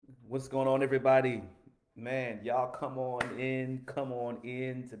What's going on, everybody? Man, y'all come on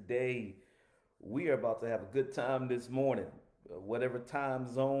in today. We are about to have a good time this morning. Whatever time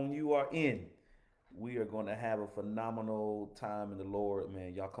zone you are in, we are going to have a phenomenal time in the Lord,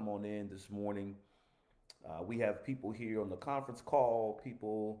 man. Y'all come on in this morning. We have people here on the conference call,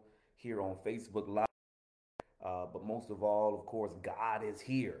 people here on Facebook Live, but most of all, of course, God is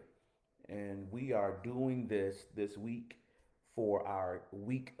here. And we are doing this week for our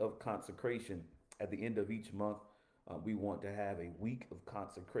week of consecration. At the end of each month, we want to have a week of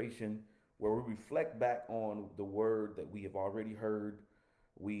consecration where we reflect back on the word that we have already heard.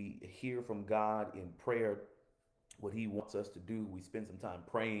 We hear from God in prayer what He wants us to do. We spend some time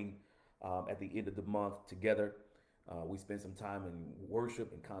praying at the end of the month together. We spend some time in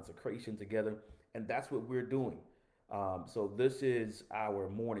worship and consecration together, and that's what we're doing. So this is our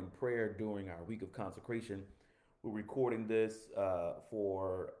morning prayer during our week of consecration. We're recording this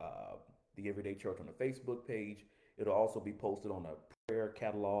for the Everyday Church on the Facebook page. It'll also be posted on a prayer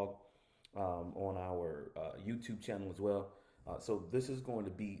catalog on our YouTube channel as well. So this is going to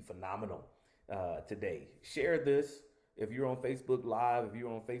be phenomenal today. Share this. If you're on Facebook Live, if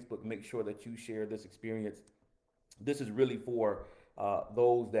you're on Facebook, make sure that you share this experience. This is really for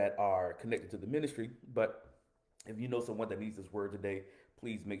those that are connected to the ministry, but if you know someone that needs this word today,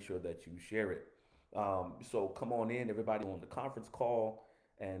 please make sure that you share it. So come on in, everybody on the conference call.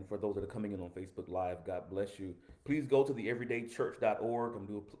 And for those that are coming in on Facebook Live, God bless you. Please go to the everydaychurch.org. I'm going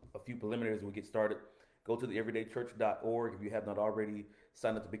to do a few preliminaries when we get started. Go to the everydaychurch.org if you have not already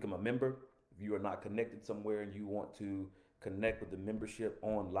signed up to become a member. If you are not connected somewhere and you want to connect with the membership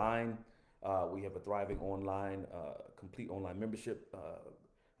online, we have a thriving online, complete online membership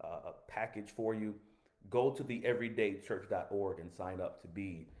package for you. Go to the everydaychurch.org and sign up to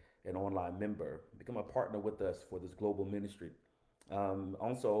be an online member. Become a partner with us for this global ministry.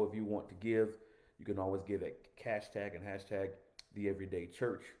 Also, if you want to give, you can always give at hashtag and hashtag the Everyday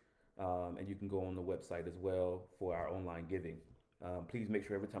Church. And you can go on the website as well for our online giving. Please make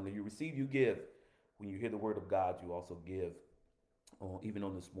sure every time that you receive, you give. When you hear the word of God, you also give, even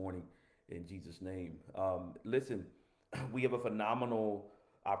on this morning, in Jesus' name. Listen, we have a phenomenal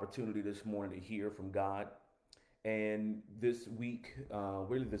opportunity this morning to hear from God. And this week,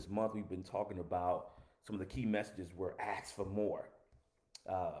 really this month, we've been talking about some of the key messages were ask for more.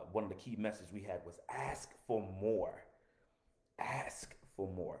 One of the key messages we had was ask for more. Ask for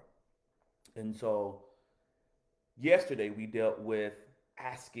more. And so yesterday we dealt with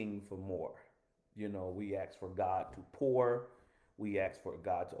asking for more. You know, we asked for God to pour, we asked for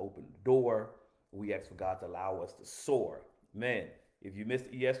God to open the door, we asked for God to allow us to soar. Man, if you missed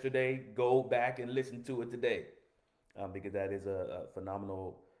it yesterday, go back and listen to it today, because that is a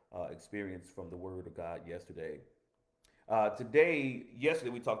phenomenal experience from the Word of God yesterday. Yesterday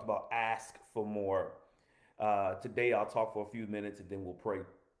we talked about ask for more. Today I'll talk for a few minutes and then we'll pray.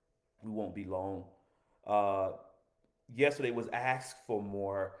 We won't be long. Uh, Yesterday was ask for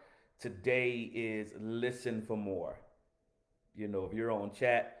more. Today is listen for more. You know, if you're on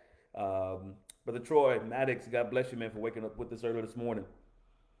chat, Brother Troy Maddox, God bless you, man, for waking up with us earlier this morning.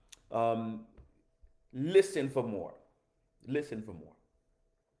 Um, Listen for more. Listen for more.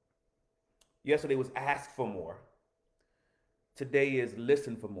 Yesterday was ask for more. Today is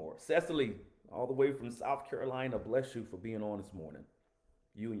listen for more. Cecily, all the way from South Carolina, bless you for being on this morning.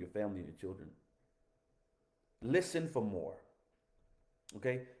 You and your family and your children. Listen for more.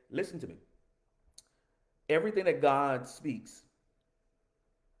 Okay? Listen to me. Everything that God speaks,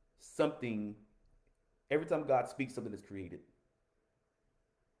 something, every time God speaks, something is created.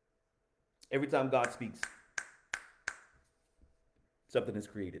 Every time God speaks, something is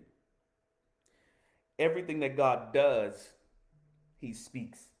created. Everything that God does, He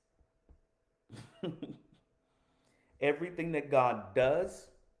speaks. Everything that God does,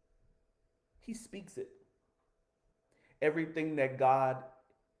 He speaks it. Everything that God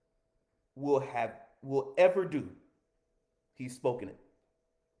will ever do, He's spoken it.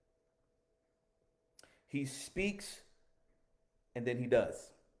 He speaks and then He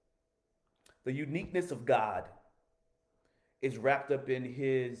does. The uniqueness of God is wrapped up in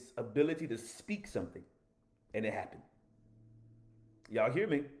His ability to speak something and it happened. Y'all hear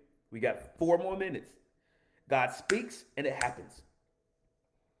me? We got 4 more minutes. God speaks and it happens.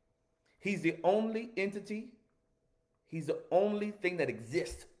 He's the only entity, He's the only thing that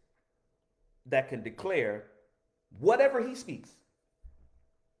exists that can declare whatever He speaks,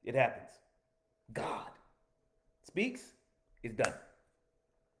 it happens. God speaks, it's done.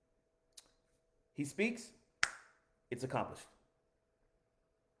 He speaks, it's accomplished.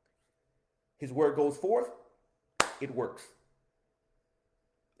 His word goes forth, it works.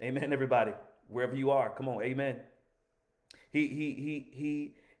 Amen, everybody. Wherever you are, come on, amen.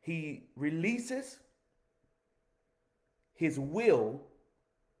 He releases his will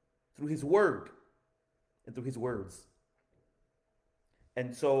through his word and through his words.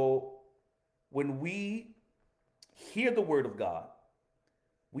 And so when we hear the word of God,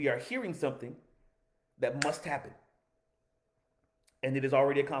 we are hearing something that must happen. And it is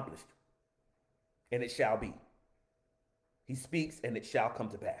already accomplished. And it shall be. He speaks and it shall come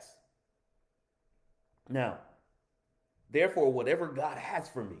to pass. Now, therefore, whatever God has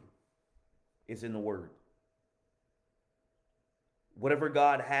for me is in the word. Whatever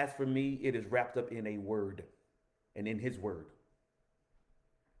God has for me, it is wrapped up in a word and in his word.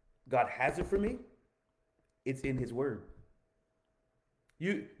 God has it for me, it's in his word.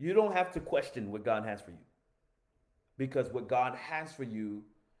 You don't have to question what God has for you, because what God has for you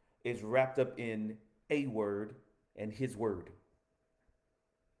is wrapped up in a word and his word.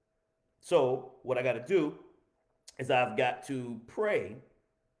 So what I got to do is I've got to pray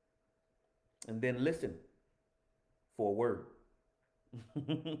and then listen for a word.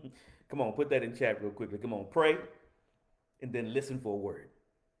 Come on, put that in chat real quickly. Come on, pray and then listen for a word.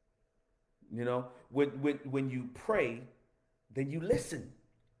 You know, when you pray, then you listen.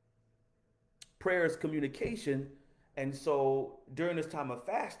 Prayer is communication. And so during this time of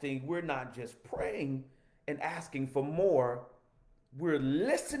fasting, we're not just praying and asking for more, we're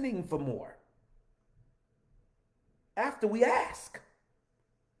listening for more. After we ask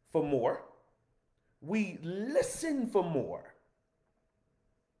for more, we listen for more.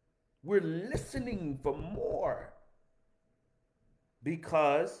 We're listening for more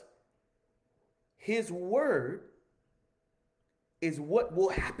because his word is what will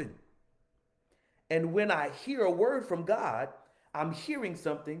happen. And when I hear a word from God, I'm hearing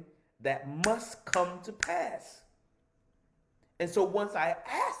something that must come to pass. And so once I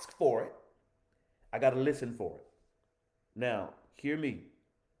ask for it, I got to listen for it. Now, hear me.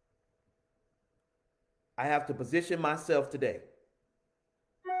 I have to position myself today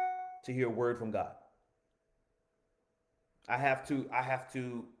to hear a word from God. I have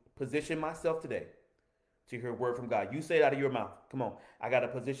to position myself today to hear a word from God. You say it out of your mouth. Come on. I got to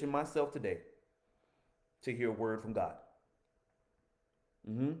position myself today to hear a word from God.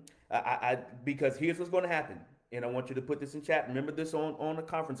 Because here's what's going to happen. And I want you to put this in chat. Remember this on a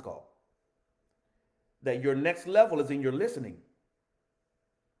conference call. That your next level is in your listening.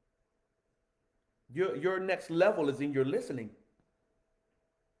 Your next level is in your listening.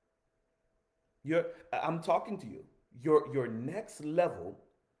 I'm talking to you. Your next level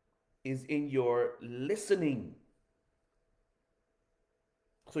is in your listening.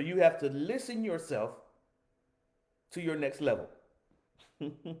 So you have to listen yourself to your next level.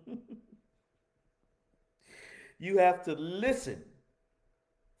 You have to listen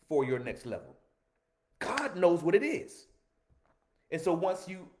for your next level. God knows what it is. And so once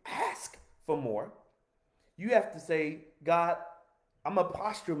you ask for more, you have to say, God, I'm going to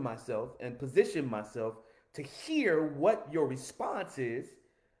posture myself and position myself to hear what your response is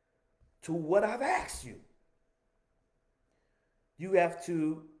to what I've asked you. You have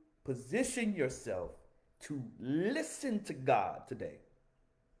to position yourself to listen to God today.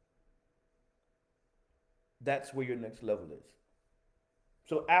 That's where your next level is.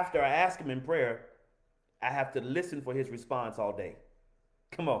 So after I ask him in prayer, I have to listen for his response all day.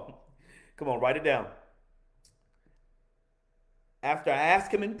 Come on, write it down. After I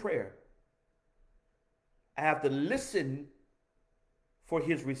ask him in prayer, I have to listen for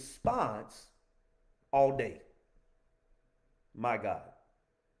his response all day. My God.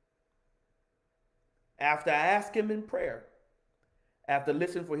 After I ask him in prayer, I have to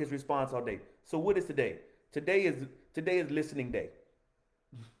listen for his response all day. So what is today? Today is listening day.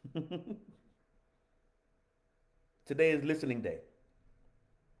 Today is listening day.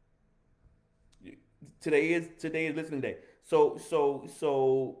 Today is listening day.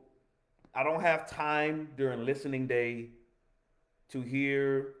 So I don't have time during listening day to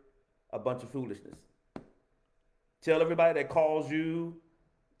hear a bunch of foolishness. Tell everybody that calls you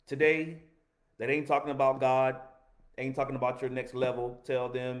today that ain't talking about God, ain't talking about your next level. Tell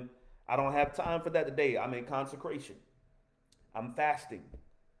them, I don't have time for that today. I'm in consecration. I'm fasting.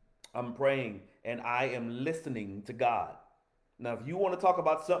 I'm praying, and I am listening to God. Now, if you want to talk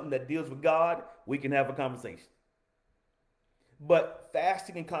about something that deals with God, we can have a conversation. But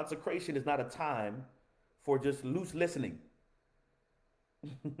fasting and consecration is not a time for just loose listening.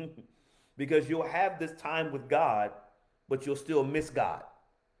 Because you'll have this time with God, but you'll still miss God.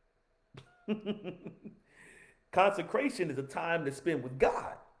 Consecration is a time to spend with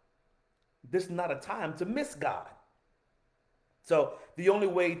God. This is not a time to miss God. So the only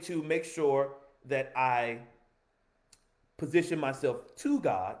way to make sure that I position myself to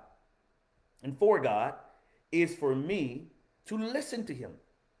God and for God is for me to listen to him.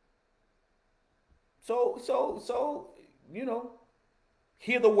 So, you know,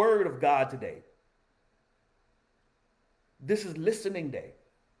 hear the word of God today. This is listening day.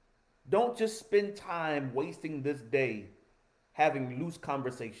 Don't just spend time wasting this day having loose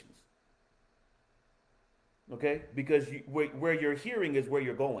conversations. Okay? Because where you're hearing is where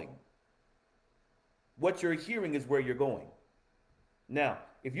you're going. What you're hearing is where you're going. Now,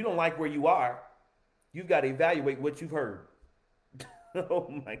 if you don't like where you are, you've got to evaluate what you've heard. Oh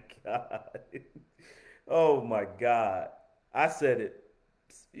my God. Oh my God. I said it.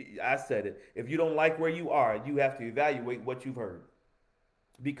 I said it. If you don't like where you are, you have to evaluate what you've heard.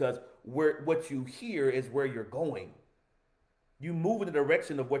 Because where what you hear is where you're going. You move in the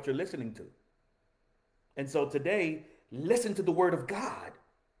direction of what you're listening to. And so today, listen to the word of God.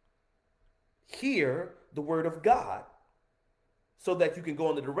 Hear the word of God so that you can go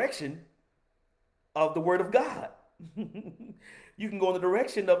in the direction of the word of God. You can go in the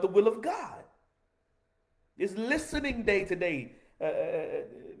direction of the will of God. It's listening day today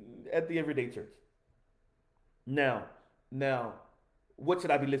at the Everyday Church. Now, now, what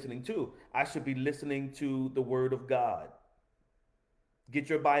should I be listening to? I should be listening to the word of God. Get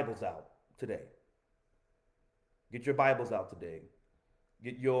your Bibles out today. Get your Bibles out today.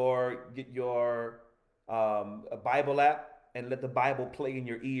 Get your a Bible app and let the Bible play in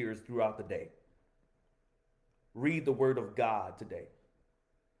your ears throughout the day. Read the word of God today.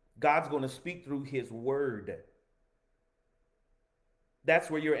 God's going to speak through his word. That's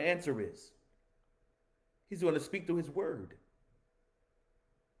where your answer is. He's going to speak through his word.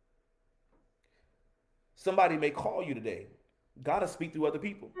 Somebody may call you today. God will speak through other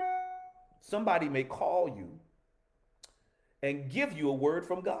people. Somebody may call you and give you a word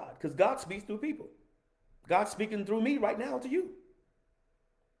from God because God speaks through people. God's speaking through me right now to you.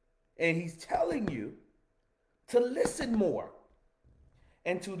 And he's telling you to listen more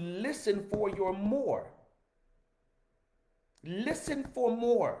and to listen for your more. Listen for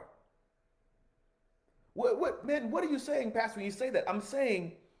more. What are you saying, Pastor, when you say that? I'm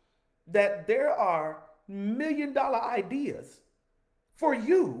saying that there are $1,000,000 ideas for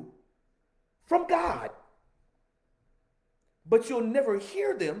you from God. But you'll never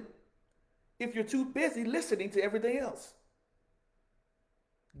hear them if you're too busy listening to everything else.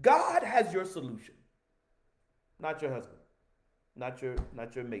 God has your solution, not your husband, not your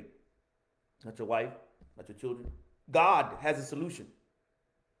mate, not your wife, not your children. God has a solution.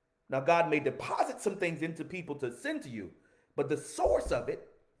 Now, God may deposit some things into people to send to you, but the source of it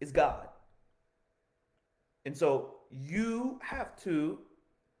is God. And so you have to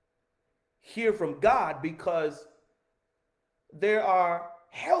hear from God because there are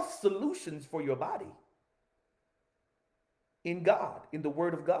health solutions for your body in God, in the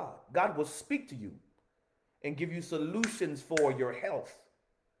word of God. God will speak to you and give you solutions for your health.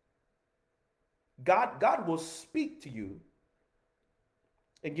 God will speak to you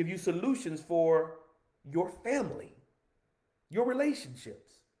and give you solutions for your family, your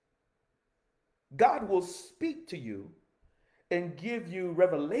relationships. God will speak to you and give you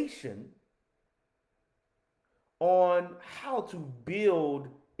revelation on how to build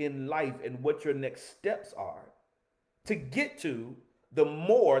in life and what your next steps are to get to the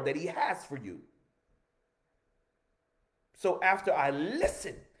more that he has for you. So after I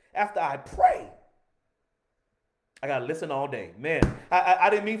listen, after I pray, I got to listen all day. Man, I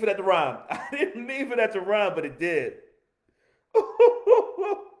didn't mean for that to rhyme. I didn't mean for that to rhyme, but it did.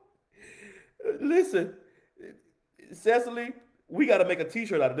 Listen, Cecily, we got to make a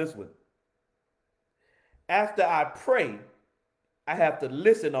t-shirt out of this one. After I pray, I have to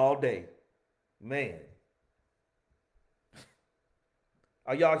listen all day. Man.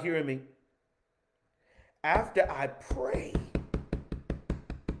 Are y'all hearing me? After I pray,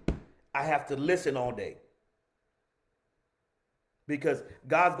 I have to listen all day. Because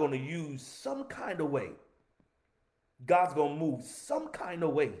God's going to use some kind of way. God's going to move some kind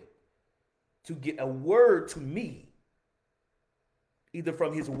of way to get a word to me, either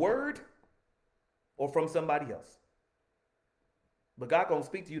from his word or from somebody else. But God going to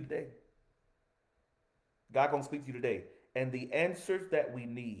speak to you today. God going to speak to you today. And the answers that we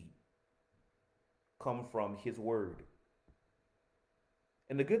need come from his word.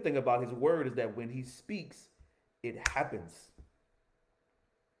 And the good thing about his word is that when he speaks, it happens.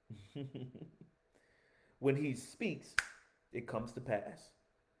 When he speaks, it comes to pass.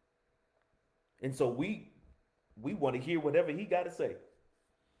 And so we want to hear whatever he got to say.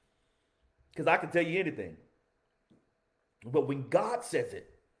 Because I can tell you anything. But when God says it,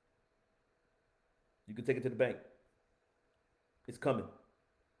 you can take it to the bank. It's coming.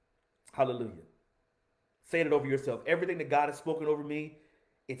 Hallelujah. Say it over yourself. Everything that God has spoken over me,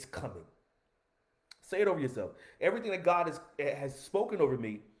 it's coming. Say it over yourself. Everything that God has spoken over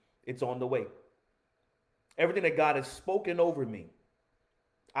me, it's on the way. Everything that God has spoken over me,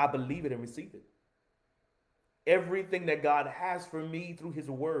 I believe it and receive it. Everything that God has for me through his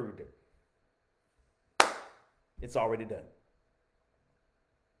word, it's already done.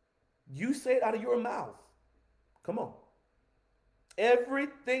 You say it out of your mouth. Come on.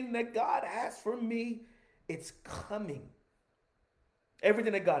 Everything that God has for me, it's coming.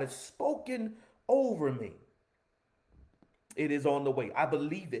 Everything that God has spoken over me, it is on the way. I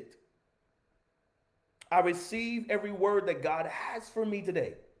believe it. I receive every word that God has for me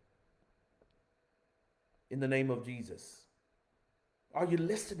today. In the name of Jesus. Are you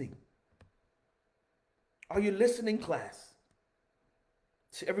listening? Are you listening, class?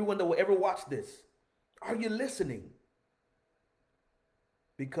 To everyone that will ever watch this, are you listening?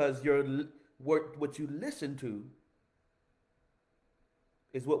 Because what you listen to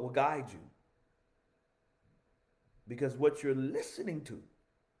is what will guide you. Because what you're listening to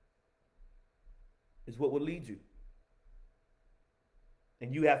is what will lead you.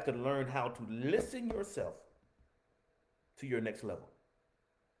 And you have to learn how to listen yourself to your next level.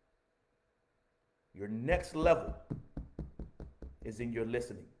 Your next level is in your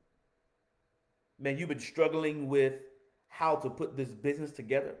listening. Man, you've been struggling with how to put this business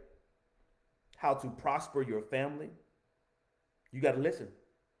together, how to prosper your family. You got to listen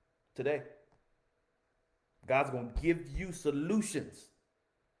today. God's going to give you solutions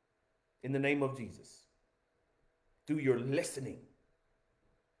in the name of Jesus through your listening.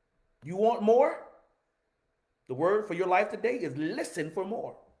 You want more? The word for your life today is listen for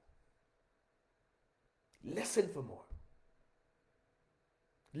more. Listen for more.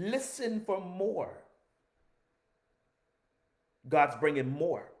 Listen for more. God's bringing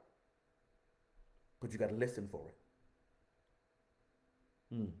more, but you got to listen for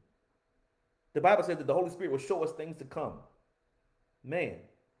it. The Bible says that the Holy Spirit will show us things to come. Man,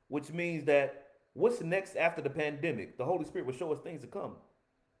 which means that what's next after the pandemic? The Holy Spirit will show us things to come.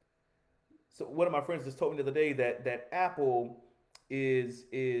 So one of my friends just told me the other day that Apple is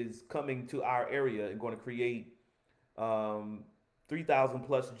coming to our area and going to create 3,000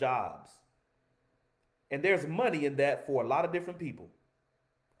 plus jobs. And there's money in that for a lot of different people.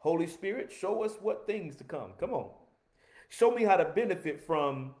 Holy Spirit, show us what things to come. Come on. Show me how to benefit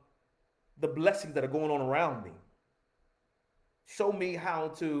from the blessings that are going on around me. Show me how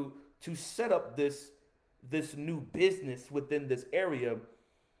to set up this new business within this area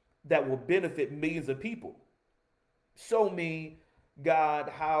that will benefit millions of people. Show me, God,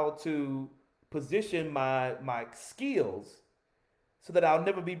 how to position my skills so that I'll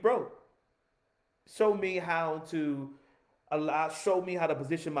never be broke. Show me how to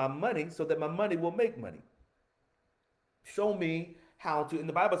position my money so that my money will make money. Show me how to, and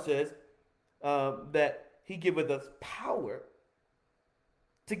the Bible says that he giveth us power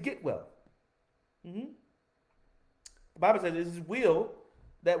to get wealth. The Bible says it's his will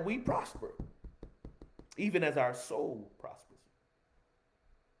that we prosper, even as our soul prospers.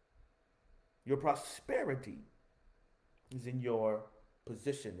 Your prosperity is in your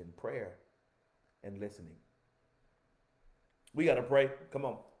position in prayer and listening. We got to pray. Come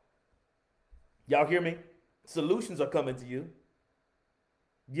on. Y'all hear me? Solutions are coming to you.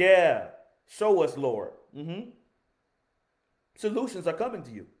 Yeah. Show us, Lord. Solutions are coming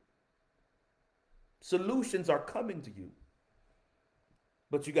to you. Solutions are coming to you.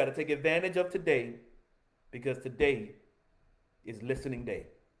 But you got to take advantage of today, because today is listening day.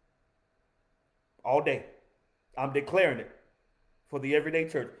 All day. I'm declaring it for the everyday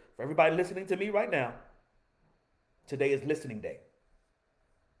church. For everybody listening to me right now, today is listening day.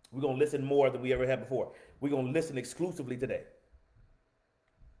 We're going to listen more than we ever have before. We're going to listen exclusively today.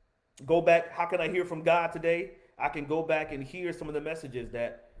 Go back. How can I hear from God today? I can go back and hear some of the messages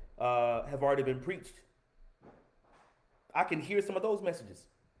that have already been preached. I can hear some of those messages,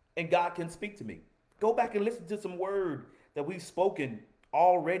 and God can speak to me. Go back and listen to some word that we've spoken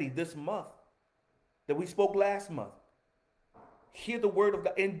already this month, that we spoke last month. Hear the word of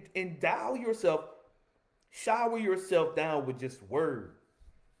God and endow yourself, shower yourself down with just word.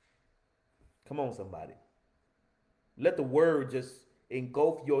 Come on, somebody. Let the word just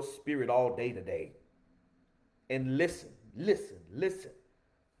engulf your spirit all day today. And listen, listen, listen,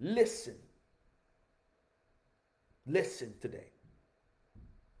 listen. Listen today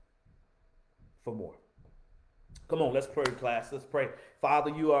for more. Come on, let's pray, class. Let's pray. Father,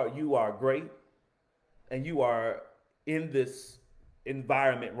 you are great, and you are in this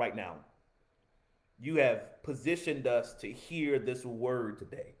environment right now. You have positioned us to hear this word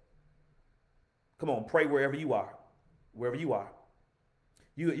today. Come on, pray wherever you are. Wherever you are.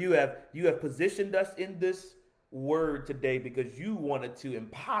 You have positioned us in this word today because you wanted to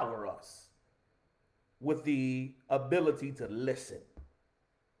empower us with the ability to listen.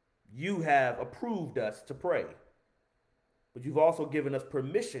 You have approved us to pray, but you've also given us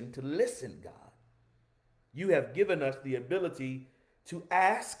permission to listen, God. You have given us the ability to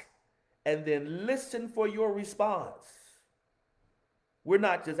ask and then listen for your response. We're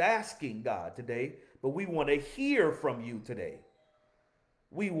not just asking, God, today, but we want to hear from you today.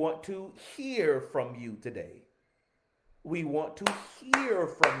 We want to hear from you today. We want to hear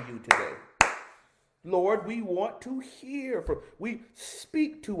from you today. Lord, we want to hear from, we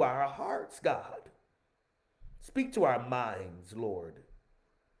speak to our hearts, God. Speak to our minds, Lord.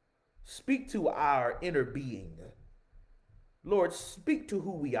 Speak to our inner being. Lord, speak to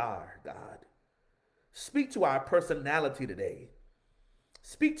who we are, God. Speak to our personality today.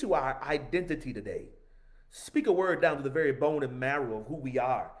 Speak to our identity today. Speak a word down to the very bone and marrow of who we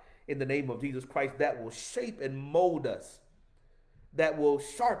are in the name of Jesus Christ that will shape and mold us, that will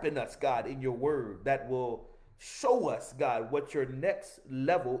sharpen us, God, in your word, that will show us, God, what your next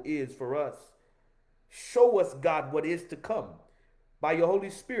level is for us. Show us, God, what is to come. By your Holy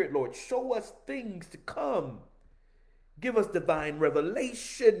Spirit, Lord, show us things to come. Give us divine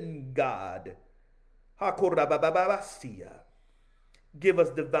revelation, God. Give us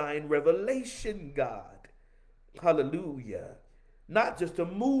divine revelation, God. Hallelujah. Not just a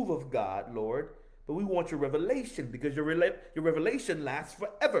move of God, Lord, but we want your revelation because your revelation lasts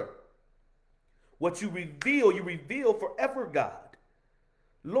forever. What you reveal forever, God.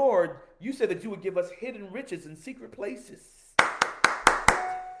 Lord, you said that you would give us hidden riches in secret places.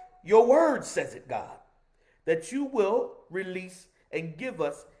 Your word says it, God, that you will release and give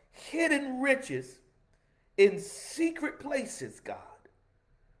us hidden riches in secret places, God.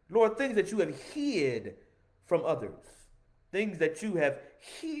 Lord, things that you have hid from others, things that you have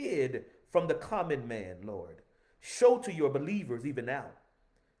hid from the common man, Lord. Show to your believers even now.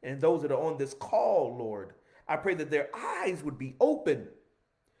 And those that are on this call, Lord, I pray that their eyes would be open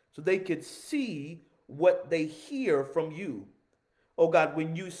so they could see what they hear from you. Oh God,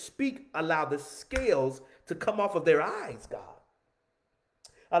 when you speak, allow the scales to come off of their eyes, God.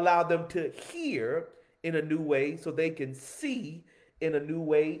 Allow them to hear in a new way so they can see in a new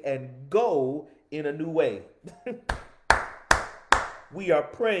way and go in a new way. We are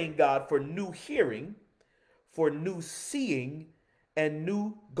praying, God, for new hearing, for new seeing, and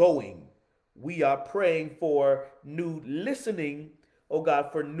new going. We are praying for new listening, oh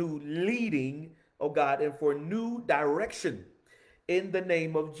God, for new leading, oh God, and for new direction in the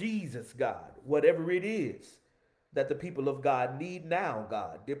name of Jesus, God. Whatever it is that the people of God need now,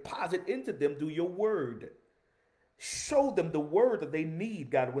 God, deposit into them through your word. Show them the word that they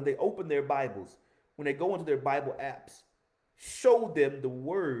need, God, when they open their Bibles, when they go into their Bible apps. Show them the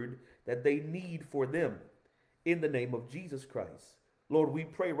word that they need for them in the name of Jesus Christ. Lord, we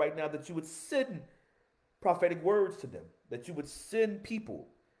pray right now that you would send prophetic words to them, that you would send people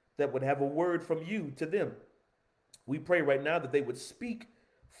that would have a word from you to them. We pray right now that they would speak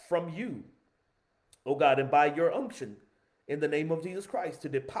from you, oh God, and by your unction in the name of Jesus Christ to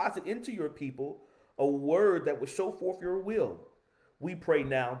deposit into your people a word that would show forth your will. We pray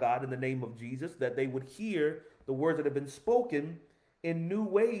now, God, in the name of Jesus, that they would hear the words that have been spoken in new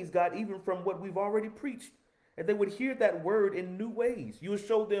ways, God, even from what we've already preached. And they would hear that word in new ways. You will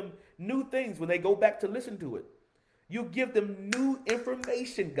show them new things when they go back to listen to it. You give them new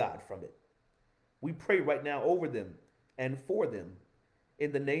information, God, from it. We pray right now over them and for them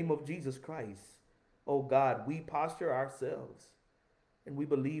in the name of Jesus Christ. Oh God, we posture ourselves and we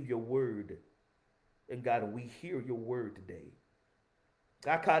believe your word. And God, we hear your word today.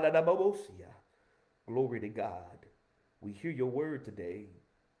 Glory to God. We hear your word today.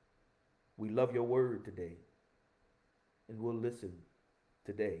 We love your word today. And we'll listen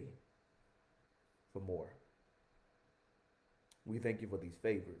today for more. We thank you for these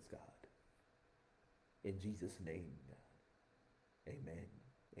favors, God. In Jesus' name, God. Amen.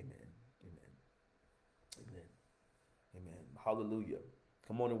 Amen. Amen. Amen. Amen. Hallelujah.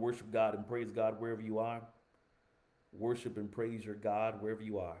 Come on and worship God and praise God wherever you are. Worship and praise your God wherever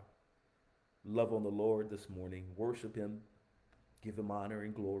you are. Love on the Lord this morning. Worship him. Give him honor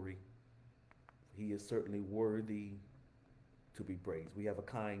and glory. He is certainly worthy to be praised. We have a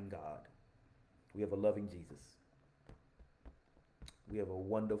kind God. We have a loving Jesus. We have a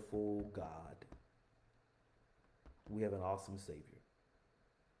wonderful God. We have an awesome Savior.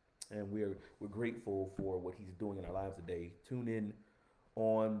 and we're grateful for what He's doing in our lives today. Tune in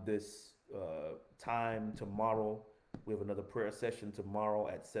on this time tomorrow. We have another prayer session tomorrow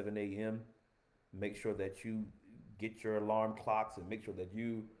at 7 a.m. Make sure that you get your alarm clocks and make sure that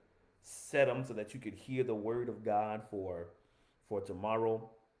you set them so that you can hear the word of God for tomorrow.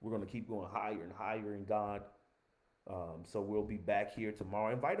 We're going to keep going higher and higher in God. So we'll be back here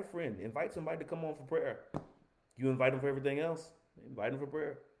tomorrow. Invite a friend. Invite somebody to come on for prayer. You invite them for everything else. Invite them for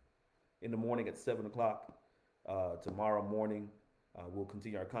prayer in the morning at 7 o'clock. Tomorrow morning, we'll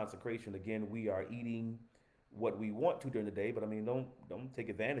continue our consecration. Again, we are eating what we want to during the day, but I mean, don't take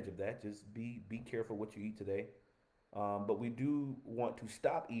advantage of that. Just be careful what you eat today. But we do want to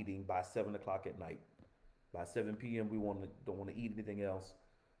stop eating by 7 o'clock at night. By 7 p.m., we don't want to eat anything else.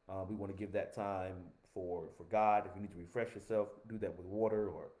 We want to give that time for God. If you need to refresh yourself, do that with water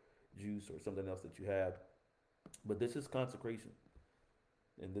or juice or something else that you have. But this is consecration,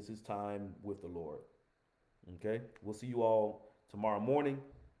 and this is time with the Lord. Okay, we'll see you all tomorrow morning,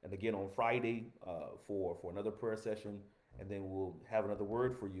 and again on Friday for another prayer session, and then we'll have another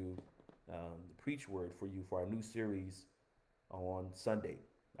word for you, the preach word for you for our new series on Sunday.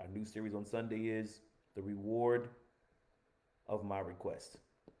 Our new series on Sunday is the reward of my request.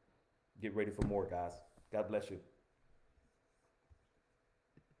 Get ready for more, guys. God bless you.